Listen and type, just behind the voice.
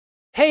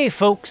Hey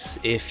folks,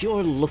 if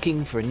you're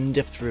looking for an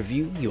in-depth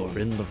review, you're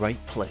in the right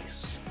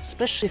place.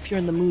 Especially if you're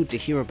in the mood to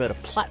hear about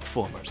a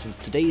platformer, since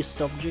today's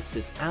subject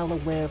is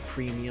Alawar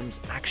Premium's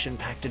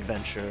action-packed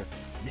adventure,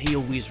 They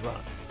Always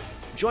Run.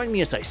 Join me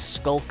as I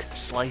skulk,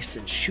 slice,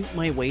 and shoot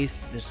my way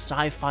through this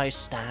sci-fi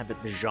stab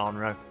at the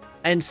genre,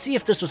 and see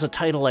if this was a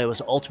title I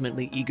was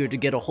ultimately eager to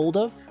get a hold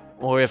of,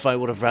 or if I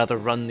would have rather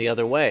run the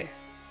other way.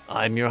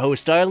 I'm your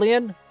host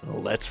Arlyeon,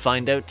 let's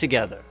find out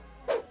together.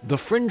 The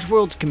Fringe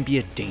world can be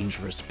a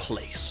dangerous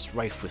place,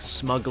 rife with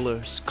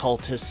smugglers,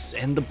 cultists,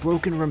 and the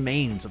broken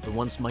remains of the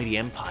once mighty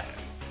empire.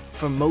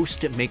 For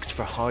most, it makes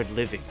for hard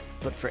living,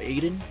 but for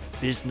Aiden,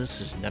 business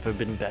has never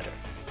been better.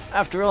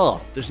 After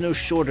all, there's no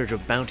shortage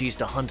of bounties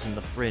to hunt in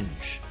the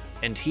Fringe,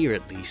 and here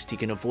at least he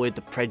can avoid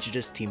the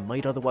prejudice he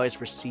might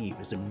otherwise receive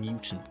as a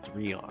mutant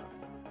 3-arm.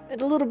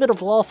 And a little bit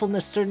of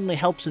lawfulness certainly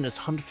helps in his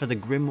hunt for the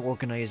grim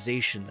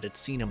organization that had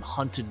seen him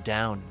hunted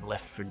down and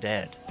left for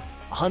dead.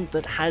 A hunt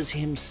that has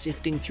him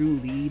sifting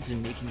through leads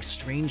and making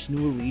strange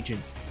new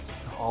allegiances,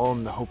 all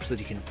in the hopes that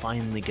he can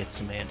finally get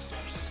some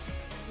answers.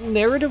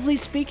 Narratively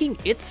speaking,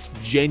 it's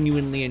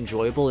genuinely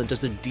enjoyable and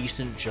does a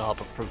decent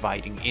job of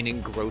providing an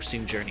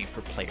engrossing journey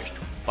for players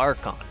to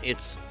embark on.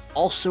 It's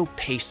also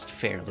paced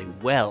fairly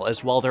well,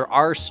 as while there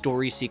are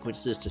story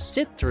sequences to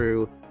sit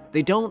through,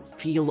 they don't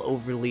feel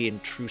overly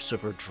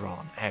intrusive or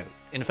drawn out.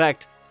 In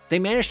fact, they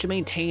manage to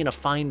maintain a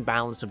fine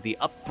balance of the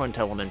upfront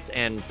elements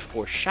and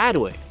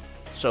foreshadowing.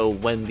 So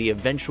when the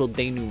eventual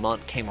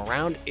denouement came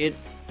around, it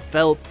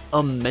felt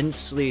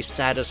immensely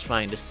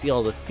satisfying to see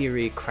all the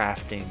theory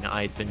crafting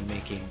I'd been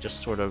making just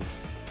sort of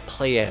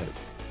play out.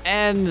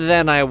 And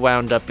then I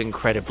wound up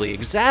incredibly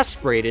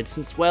exasperated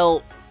since,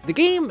 well, the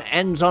game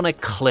ends on a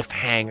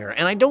cliffhanger,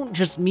 and I don't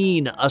just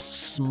mean a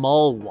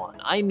small one,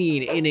 I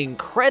mean an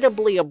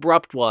incredibly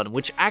abrupt one,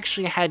 which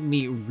actually had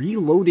me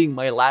reloading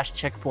my last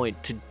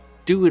checkpoint to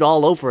do it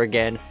all over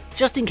again,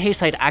 just in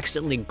case I'd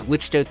accidentally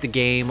glitched out the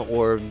game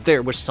or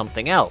there was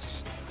something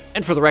else.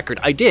 And for the record,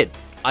 I did.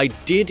 I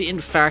did in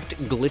fact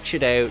glitch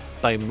it out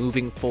by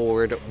moving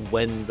forward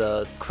when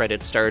the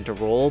credits started to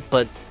roll,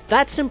 but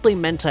that simply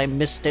meant I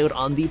missed out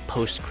on the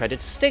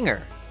post-credits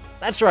stinger.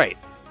 That's right,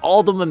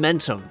 all the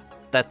momentum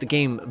that the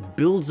game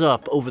builds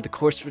up over the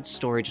course of its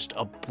story just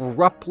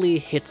abruptly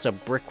hits a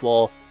brick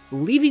wall,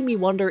 leaving me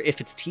wonder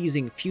if it's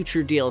teasing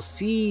future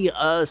DLC,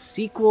 a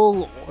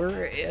sequel,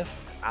 or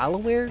if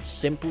Alawar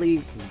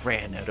simply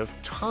ran out of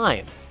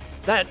time.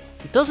 That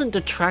doesn't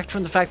detract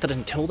from the fact that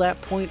until that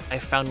point, I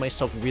found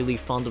myself really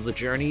fond of the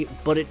journey,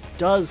 but it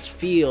does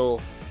feel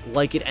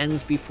like it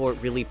ends before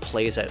it really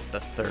plays out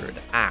the third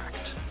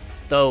act.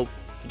 Though,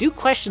 I do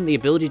question the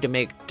ability to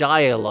make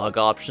dialogue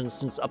options,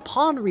 since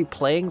upon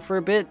replaying for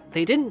a bit,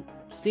 they didn't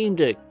seem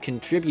to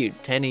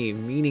contribute to any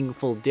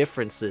meaningful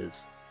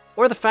differences.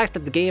 Or the fact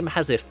that the game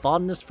has a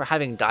fondness for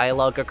having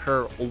dialogue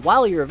occur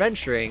while you're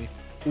adventuring,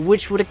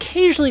 which would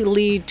occasionally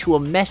lead to a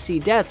messy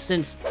death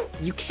since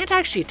you can't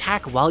actually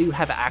attack while you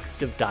have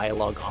active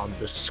dialogue on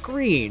the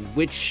screen,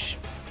 which,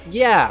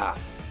 yeah,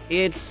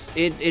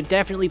 it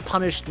definitely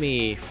punished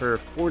me for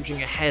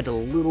forging ahead a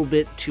little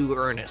bit too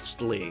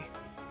earnestly.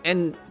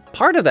 And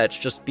part of that's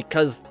just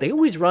because They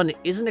Always Run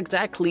isn't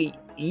exactly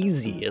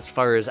easy as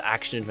far as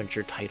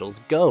action-adventure titles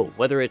go,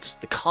 whether it's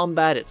the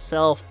combat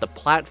itself, the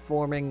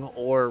platforming,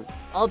 or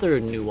other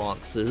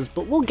nuances,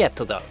 but we'll get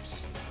to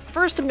those.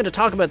 First, I'm going to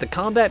talk about the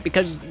combat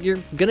because you're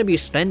going to be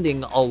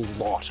spending a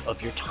lot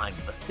of your time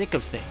in the thick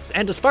of things.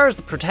 And as far as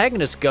the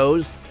protagonist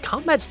goes,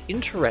 combat's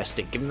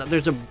interesting, given that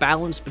there's a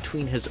balance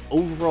between his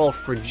overall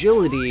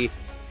fragility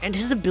and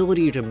his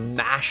ability to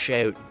mash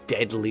out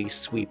deadly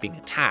sweeping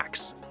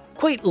attacks.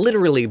 Quite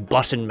literally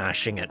button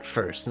mashing at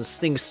first, since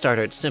things start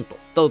out simple,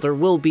 though there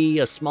will be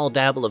a small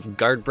dabble of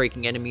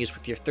guard-breaking enemies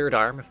with your third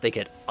arm if they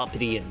get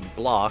uppity and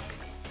block,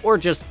 or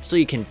just so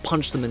you can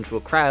punch them into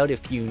a crowd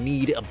if you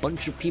need a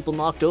bunch of people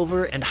knocked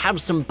over and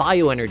have some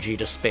bioenergy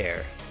to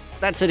spare.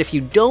 That said, if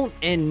you don't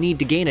and need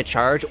to gain a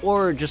charge,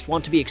 or just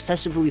want to be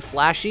excessively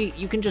flashy,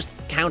 you can just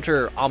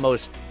counter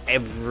almost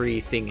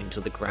everything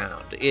into the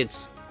ground.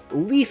 It's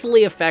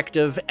lethally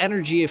effective,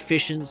 energy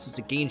efficient since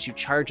it gains you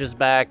charges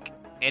back,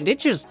 and it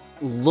just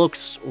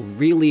looks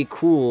really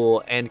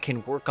cool and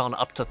can work on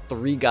up to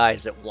 3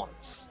 guys at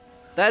once.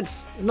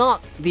 That's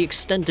not the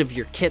extent of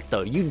your kit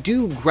though. You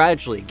do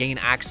gradually gain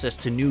access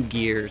to new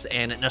gears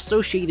and an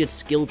associated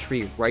skill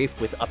tree rife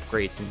with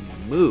upgrades and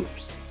new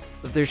moves.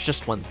 But there's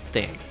just one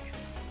thing.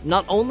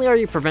 Not only are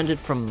you prevented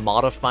from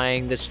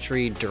modifying this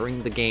tree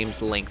during the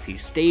game's lengthy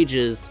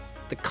stages,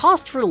 the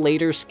cost for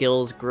later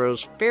skills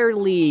grows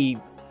fairly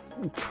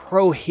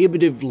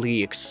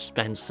prohibitively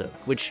expensive,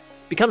 which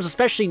becomes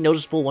especially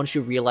noticeable once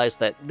you realize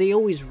that They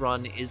Always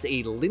Run is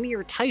a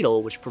linear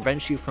title which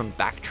prevents you from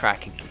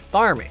backtracking and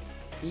farming.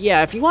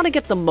 Yeah, if you want to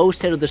get the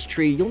most out of this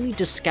tree, you'll need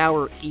to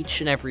scour each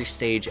and every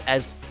stage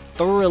as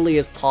thoroughly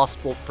as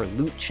possible for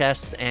loot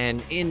chests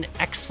and in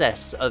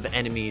excess of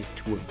enemies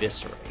to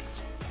eviscerate.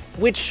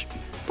 Which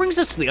brings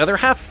us to the other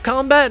half of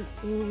combat,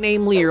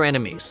 namely your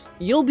enemies.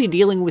 You'll be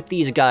dealing with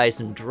these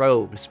guys in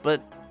droves,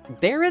 but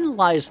therein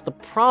lies the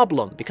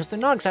problem, because they're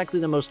not exactly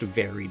the most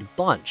varied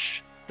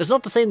bunch. That's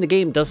not to say the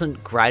game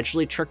doesn't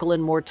gradually trickle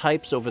in more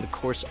types over the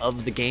course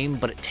of the game,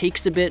 but it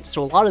takes a bit,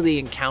 so a lot of the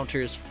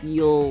encounters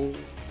feel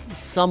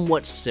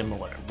somewhat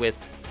similar,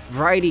 with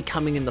variety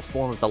coming in the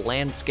form of the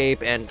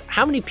landscape and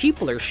how many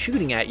people are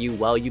shooting at you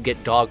while you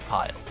get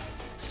dogpiled.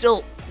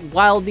 Still,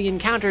 while the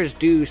encounters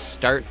do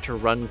start to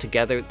run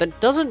together, that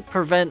doesn't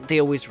prevent they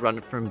always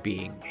run from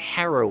being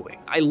harrowing.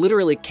 I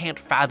literally can't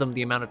fathom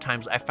the amount of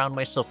times I found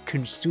myself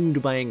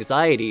consumed by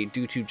anxiety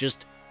due to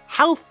just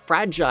how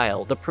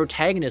fragile the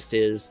protagonist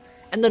is,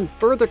 and then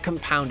further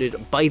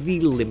compounded by the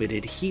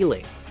limited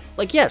healing.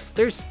 Like, yes,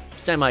 there's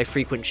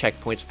semi-frequent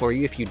checkpoints for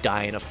you if you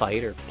die in a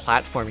fight or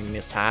platforming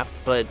mishap,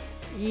 but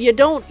you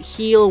don't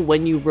heal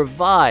when you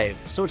revive,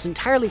 so it's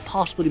entirely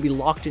possible to be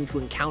locked into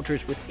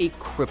encounters with a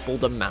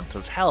crippled amount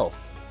of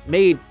health.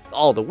 Made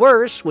all the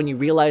worse when you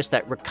realize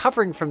that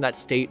recovering from that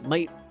state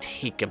might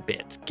take a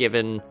bit,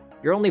 given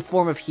your only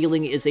form of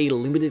healing is a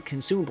limited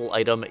consumable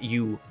item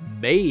you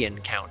may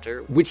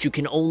encounter, which you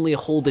can only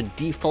hold a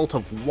default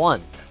of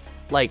 1.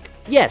 Like,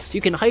 yes, you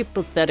can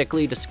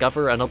hypothetically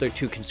discover another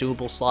 2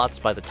 consumable slots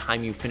by the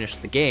time you finish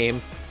the game,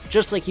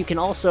 just like you can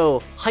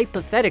also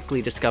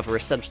hypothetically discover a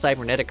set of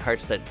cybernetic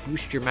hearts that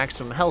boost your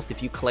maximum health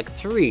if you collect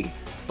 3.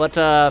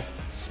 But,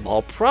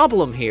 small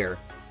problem here.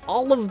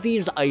 All of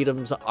these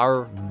items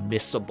are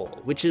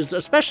missable, which is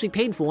especially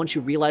painful once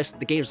you realize that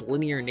the game's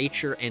linear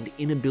nature and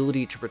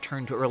inability to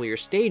return to earlier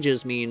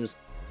stages means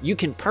you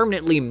can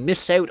permanently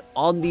miss out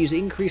on these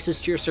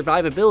increases to your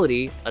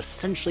survivability,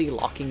 essentially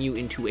locking you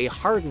into a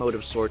hard mode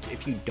of sorts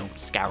if you don't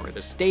scour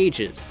the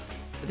stages.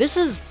 This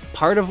is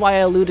part of why I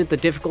alluded the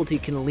difficulty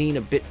can lean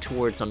a bit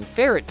towards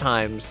unfair at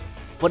times,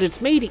 but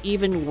it's made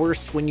even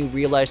worse when you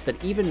realize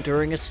that even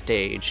during a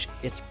stage,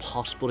 it's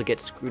possible to get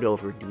screwed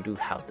over due to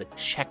how the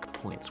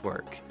checkpoints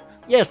work.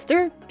 Yes,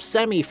 they're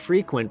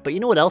semi-frequent, but you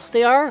know what else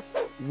they are?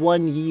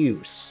 One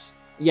use.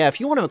 Yeah, if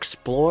you want to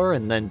explore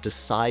and then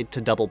decide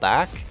to double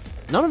back,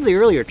 none of the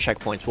earlier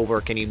checkpoints will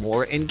work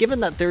anymore, and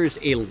given that there's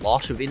a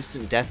lot of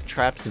instant death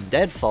traps and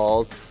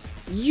deadfalls,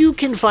 you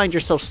can find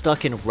yourself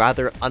stuck in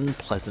rather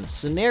unpleasant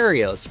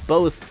scenarios,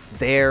 both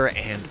there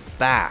and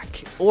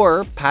back,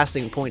 or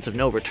passing points of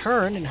no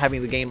return and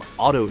having the game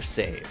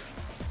autosave.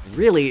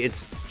 Really,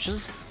 it's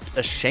just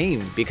a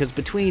shame, because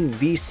between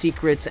these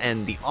secrets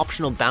and the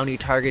optional bounty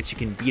targets you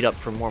can beat up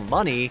for more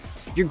money,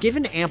 you're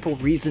given ample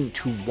reason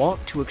to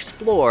want to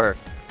explore,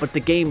 but the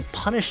game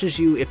punishes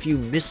you if you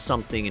miss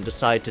something and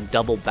decide to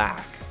double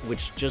back,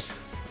 which just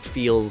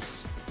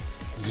feels...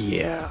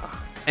 yeah.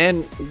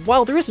 And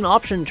while there is an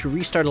option to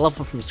restart a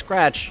level from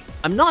scratch,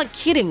 I'm not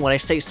kidding when I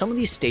say some of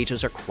these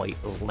stages are quite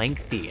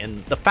lengthy,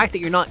 and the fact that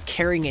you're not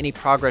carrying any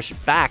progress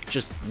back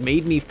just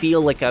made me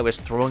feel like I was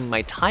throwing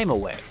my time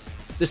away.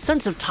 The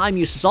sense of time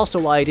use is also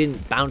why I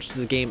didn't bounce to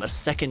the game a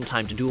second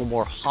time to do a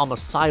more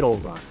homicidal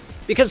run.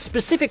 Because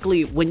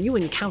specifically, when you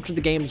encounter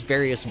the game's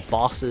various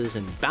bosses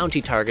and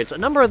bounty targets, a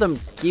number of them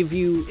give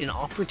you an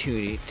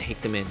opportunity to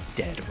take them in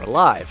dead or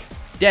alive.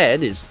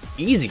 Dead is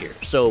easier,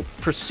 so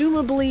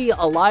presumably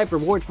alive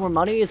rewards more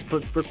money,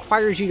 but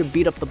requires you to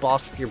beat up the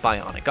boss with your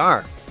bionic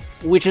arm.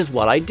 Which is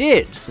what I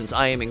did, since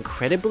I am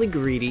incredibly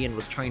greedy and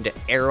was trying to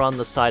err on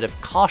the side of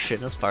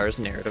caution as far as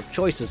narrative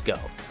choices go.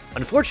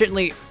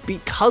 Unfortunately,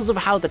 because of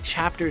how the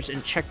chapters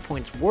and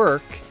checkpoints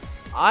work,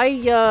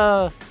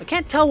 I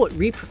can't tell what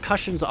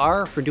repercussions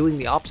are for doing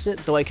the opposite,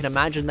 though I can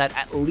imagine that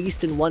at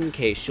least in one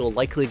case you'll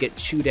likely get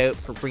chewed out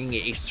for bringing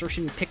a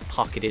certain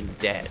pickpocket in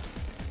dead.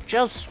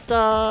 Just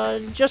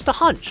a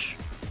hunch.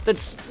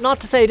 That's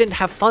not to say I didn't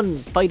have fun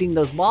fighting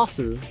those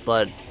bosses,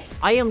 but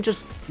I am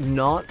just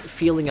not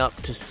feeling up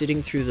to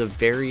sitting through the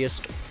various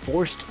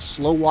forced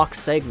slow walk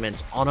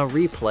segments on a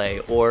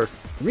replay, or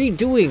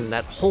redoing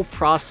that whole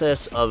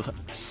process of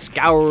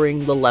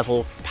scouring the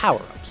level for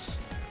power-ups.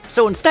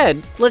 So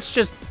instead, let's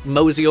just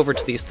mosey over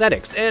to the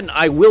aesthetics, and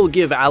I will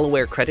give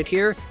Alawar credit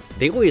here.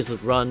 They always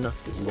run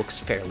looks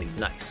fairly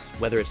nice,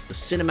 whether it's the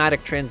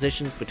cinematic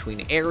transitions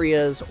between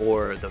areas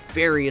or the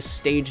various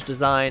stage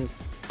designs.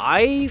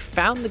 I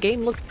found the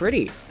game looked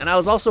pretty, and I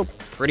was also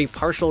pretty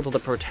partial to the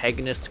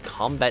protagonist's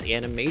combat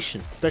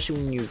animations, especially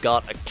when you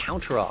got a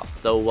counter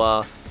off, though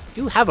I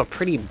do have a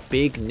pretty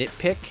big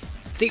nitpick.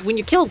 See, when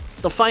you kill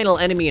the final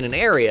enemy in an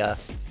area,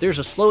 there's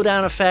a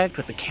slowdown effect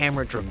with the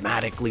camera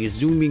dramatically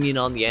zooming in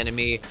on the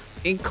enemy,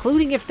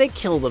 including if they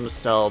kill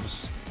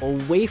themselves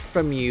away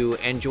from you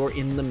and you're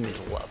in the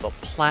middle of a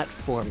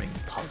platforming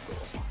puzzle.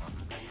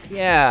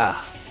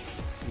 Yeah,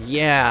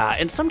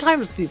 and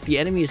sometimes the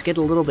enemies get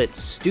a little bit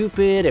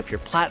stupid if you're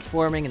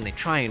platforming and they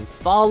try and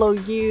follow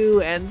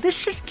you, and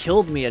this just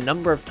killed me a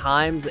number of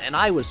times, and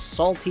I was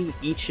salty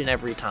each and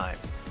every time.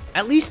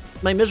 At least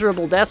my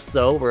miserable deaths,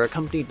 though, were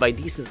accompanied by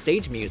decent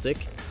stage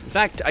music. In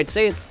fact, I'd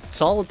say it's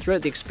solid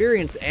throughout the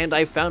experience, and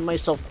I found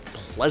myself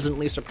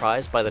pleasantly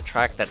surprised by the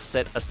track that's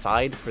set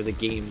aside for the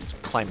game's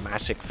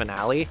climactic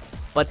finale.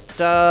 But,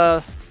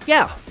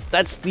 Yeah,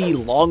 that's the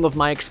long of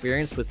my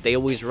experience with They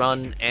Always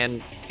Run,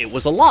 and it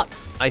was a lot.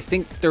 I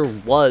think there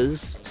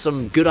was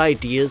some good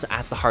ideas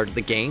at the heart of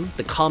the game.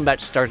 The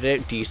combat started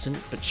out decent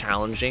but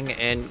challenging,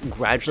 and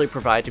gradually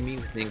provided me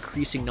with an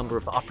increasing number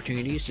of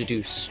opportunities to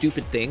do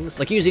stupid things,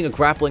 like using a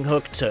grappling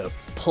hook to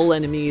pull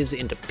enemies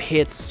into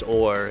pits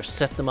or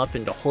set them up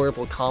into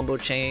horrible combo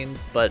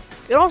chains, but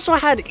it also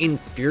had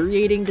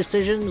infuriating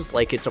decisions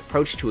like its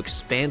approach to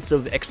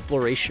expansive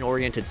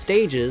exploration-oriented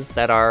stages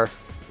that are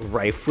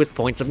rife with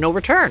points of no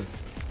return.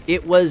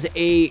 It was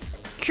a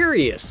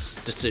curious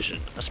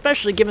decision,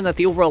 especially given that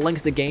the overall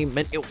length of the game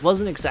meant it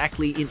wasn't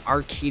exactly an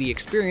arcadey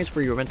experience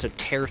where you were meant to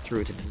tear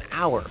through it in an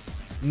hour.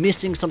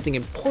 Missing something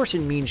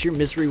important means your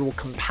misery will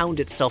compound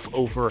itself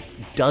over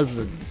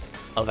dozens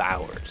of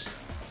hours.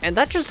 And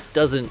that just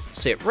doesn't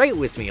sit right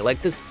with me.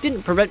 Like, this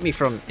didn't prevent me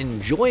from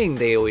enjoying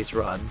They Always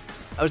Run.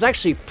 I was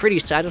actually pretty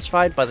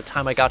satisfied by the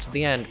time I got to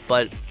the end,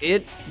 but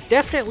it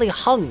definitely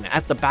hung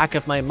at the back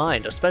of my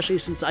mind, especially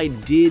since I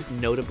did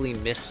notably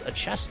miss a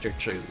chest or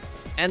two.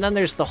 And then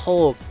there's the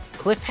whole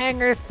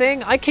cliffhanger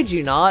thing. I kid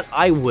you not,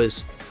 I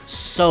was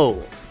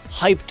so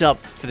hyped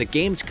up for the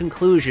game's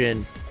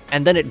conclusion,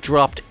 and then it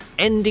dropped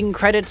ending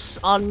credits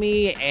on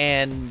me,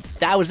 and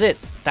that was it.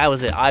 That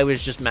was it. I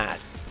was just mad.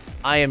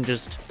 I am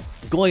just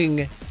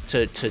going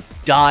to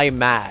die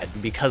mad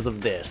because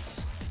of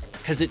this.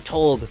 Because it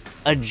told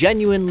a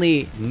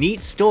genuinely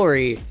neat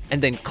story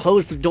and then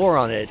closed the door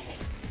on it.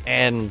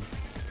 And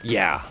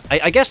yeah,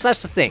 I guess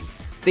that's the thing.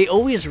 They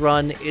Always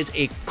Run is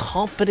a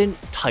competent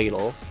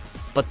title,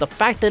 but the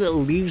fact that it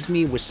leaves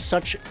me with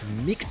such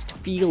mixed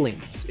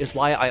feelings is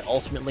why I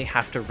ultimately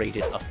have to rate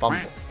it a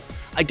fumble.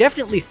 I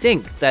definitely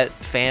think that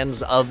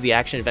fans of the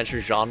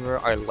action-adventure genre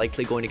are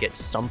likely going to get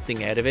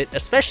something out of it,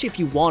 especially if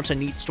you want a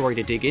neat story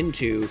to dig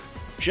into.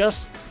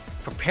 Just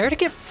prepare to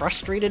get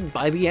frustrated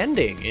by the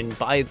ending and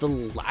by the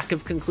lack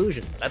of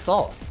conclusion, that's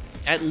all.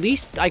 At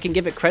least I can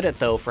give it credit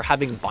though for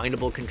having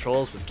bindable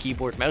controls with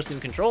keyboard, mouse, and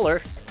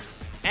controller.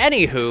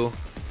 Anywho,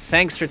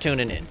 thanks for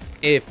tuning in.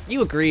 If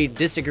you agree,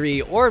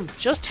 disagree, or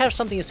just have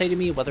something to say to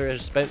me, whether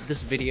it's about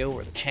this video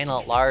or the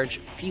channel at large,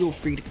 feel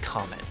free to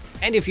comment.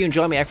 And if you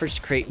enjoy my efforts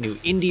to create new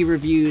indie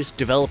reviews,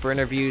 developer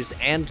interviews,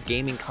 and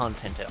gaming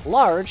content at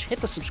large,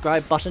 hit the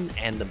subscribe button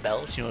and the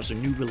bell so you know there's a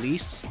new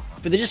release.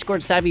 For the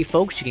Discord savvy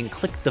folks, you can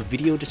click the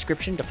video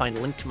description to find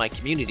a link to my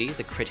community,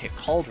 the Crit Hit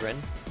Cauldron,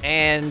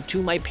 and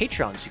to my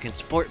Patreon so you can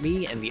support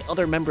me and the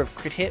other member of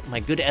Crit Hit,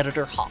 my good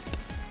editor Hop.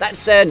 That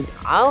said,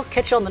 I'll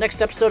catch you on the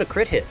next episode of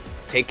Crit Hit.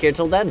 Take care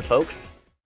till then, folks.